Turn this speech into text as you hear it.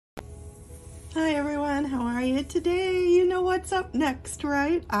Hi everyone, how are you today? You know what's up next,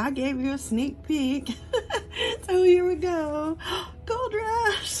 right? I gave you a sneak peek. So here we go. Gold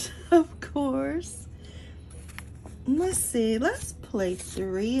Rush, of course. Let's see, let's play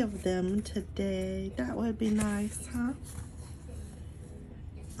 3 of them today. That would be nice, huh?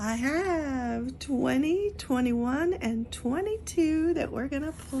 I have 20, 21, and 22 that we're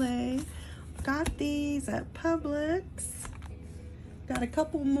gonna play. Got these at Publix. Got a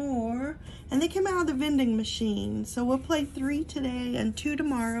couple more, and they came out of the vending machine. So we'll play 3 today and 2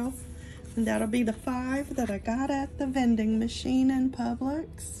 tomorrow, and that'll be the 5 that I got at the vending machine in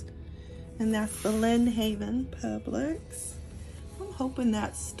Publix, and that's the Lynn Haven Publix. I'm hoping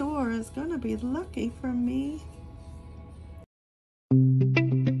that store is gonna be lucky for me.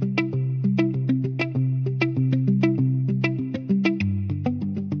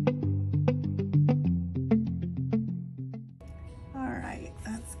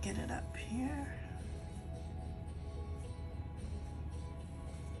 Let's get it up here.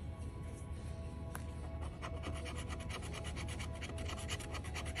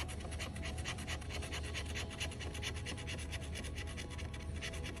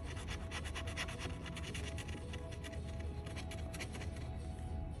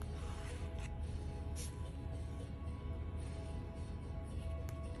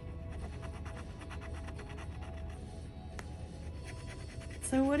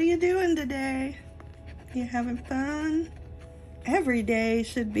 So what are you doing today? You having fun? Every day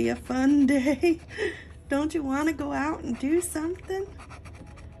should be a fun day. Don't you want to go out and do something?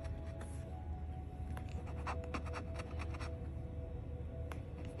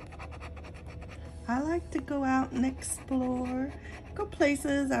 I like to go out and explore, go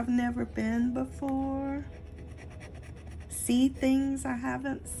places I've never been before, see things I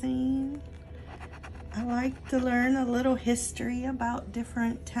haven't seen. I like to learn a little history about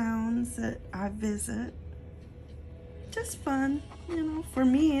different towns that I visit. Just fun, you know, for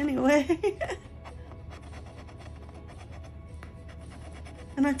me anyway.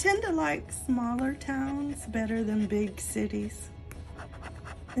 And I tend to like smaller towns better than big cities.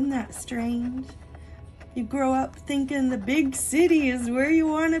 Isn't that strange? You grow up thinking the big city is where you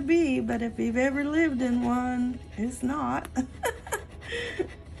want to be, but if you've ever lived in one, it's not.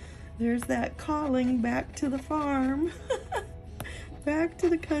 There's that calling back to the farm, back to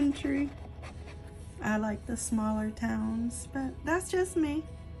the country. I like the smaller towns, but that's just me.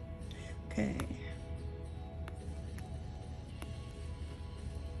 Okay.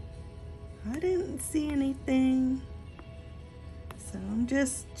 I didn't see anything, so I'm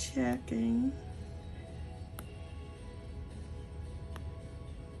just checking.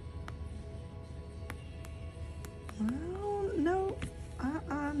 Well, no.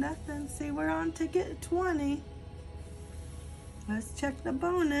 Nothing. See, we're on ticket 20. Let's check the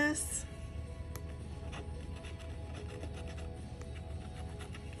bonus.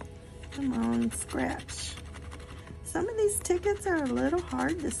 Come on, scratch. Some of these tickets are a little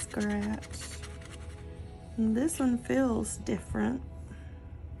hard to scratch. And this one feels different.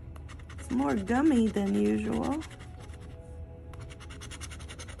 It's more gummy than usual.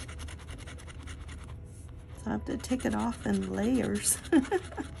 So I have to take it off in layers.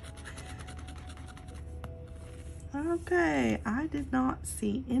 Okay, I did not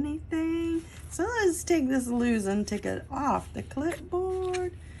see anything. So let's take this losing ticket off the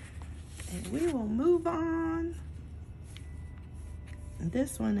clipboard and we will move on.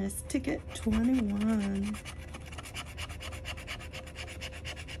 This one is ticket 21.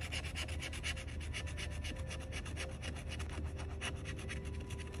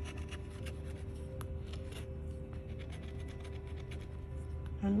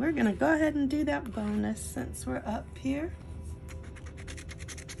 And we're gonna go ahead and do that bonus since we're up here.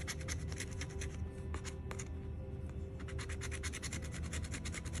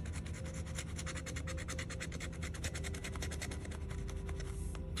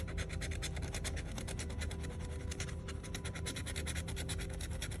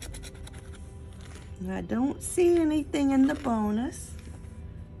 And I don't see anything in the bonus.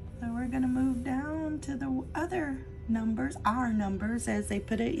 So we're gonna move down to the other numbers, our numbers as they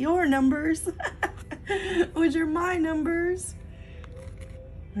put it, your numbers, which are my numbers,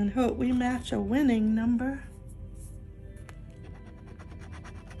 and hope we match a winning number.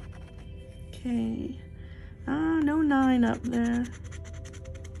 Okay, no 9 up there,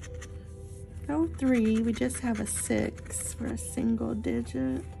 no 3, we just have a 6 for a single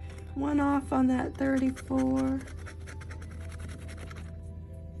digit, 1 off on that 34.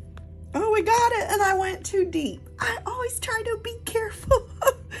 Oh, we got it, and I went too deep. I always try to be careful.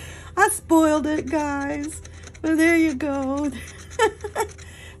 I spoiled it, guys. But there you go.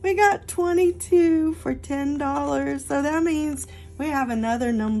 We got 22 for $10. So that means we have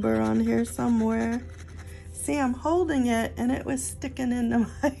another number on here somewhere. See, I'm holding it and it was sticking into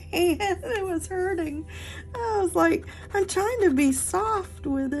my hand. It was hurting. I was like, I'm trying to be soft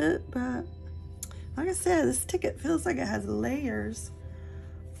with it, but like I said, this ticket feels like it has layers.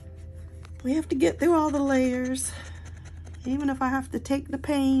 We have to get through all the layers, even if I have to take the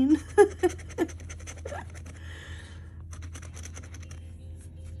pain.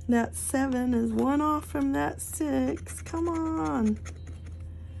 That 7 is 1 off from that 6. Come on.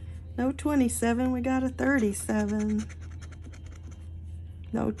 No 27, we got a 37.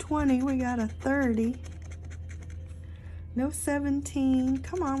 No 20, we got a 30. No 17.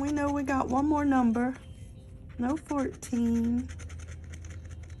 Come on, we know we got one more number. No 14.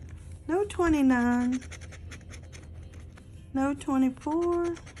 No 29. No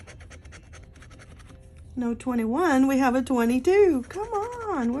 24. No 21. We have a 22. Come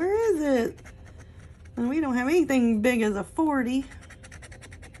on, where is it? And we don't have anything big as a 40.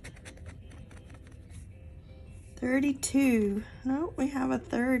 32. No, we have a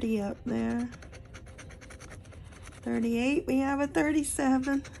 30 up there. 38. We have a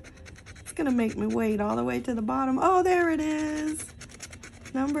 37. It's gonna make me wait all the way to the bottom. Oh, there it is.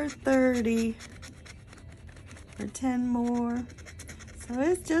 Number 30 for 10 more. So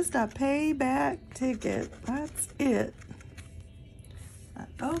it's just a payback ticket. That's it.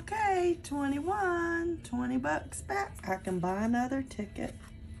 Okay, 21, 20 bucks back. I can buy another ticket.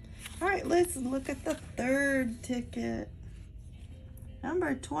 All right, let's look at the third ticket.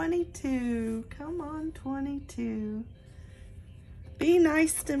 Number 22. Come on, 22. Be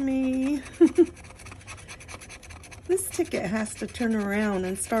nice to me. This ticket has to turn around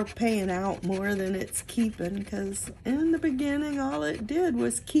and start paying out more than it's keeping, because in the beginning, all it did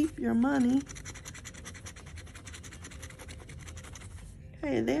was keep your money.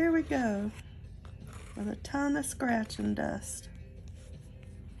 Okay, there we go. With a ton of scratch and dust.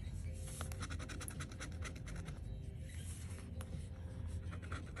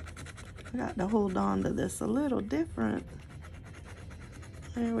 I got to hold on to this a little different.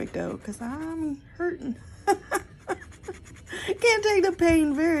 There we go, because I'm hurting. Can't take the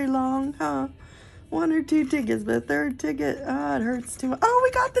pain very long, huh? 1 or 2 tickets, but third ticket, oh, it hurts too much. Oh,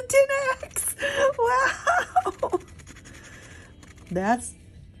 we got the 10X! Wow! That's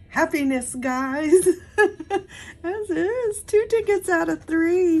happiness, guys. That's it. It's 2 tickets out of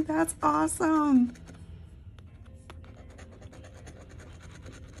 3. That's awesome.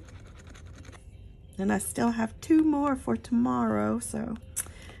 And I still have 2 more for tomorrow, so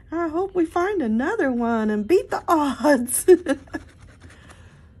I hope we find another one and beat the odds.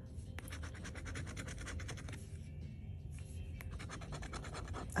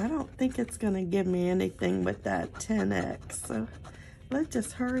 I don't think it's going to give me anything but that 10X, so let's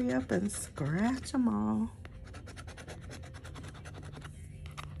just hurry up and scratch them all.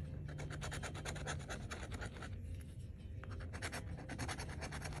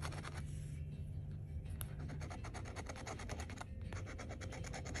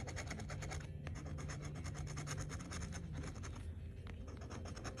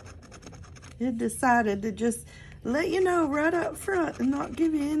 It decided to just let you know right up front and not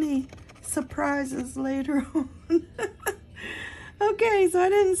give you any surprises later on. Okay, so I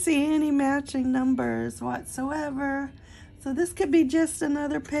didn't see any matching numbers whatsoever. So this could be just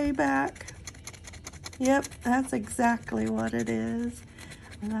another payback. Yep, that's exactly what it is.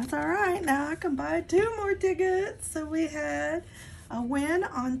 And that's all right. Now I can buy 2 more tickets. So we had a win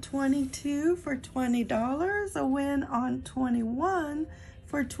on 22 for $20, a win on 21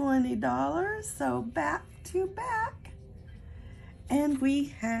 for $20, so back to back. And we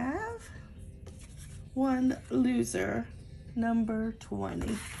have one loser, number 20.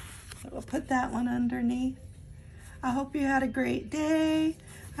 So we'll put that one underneath. I hope you had a great day.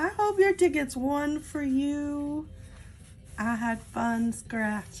 I hope your tickets won for you. I had fun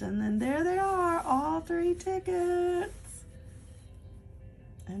scratching, and there they are, all 3 tickets.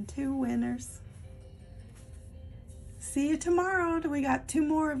 And 2 winners. See you tomorrow. We got 2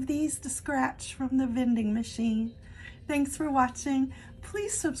 more of these to scratch from the vending machine. Thanks for watching.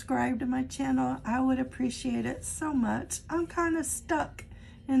 Please subscribe to my channel. I would appreciate it so much. I'm kind of stuck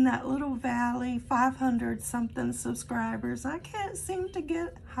in that little valley, 500 something subscribers. I can't seem to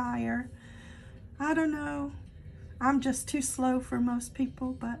get higher. I don't know. I'm just too slow for most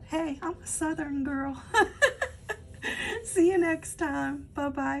people, but hey, I'm a Southern girl. See you next time.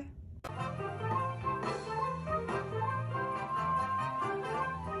 Bye-bye.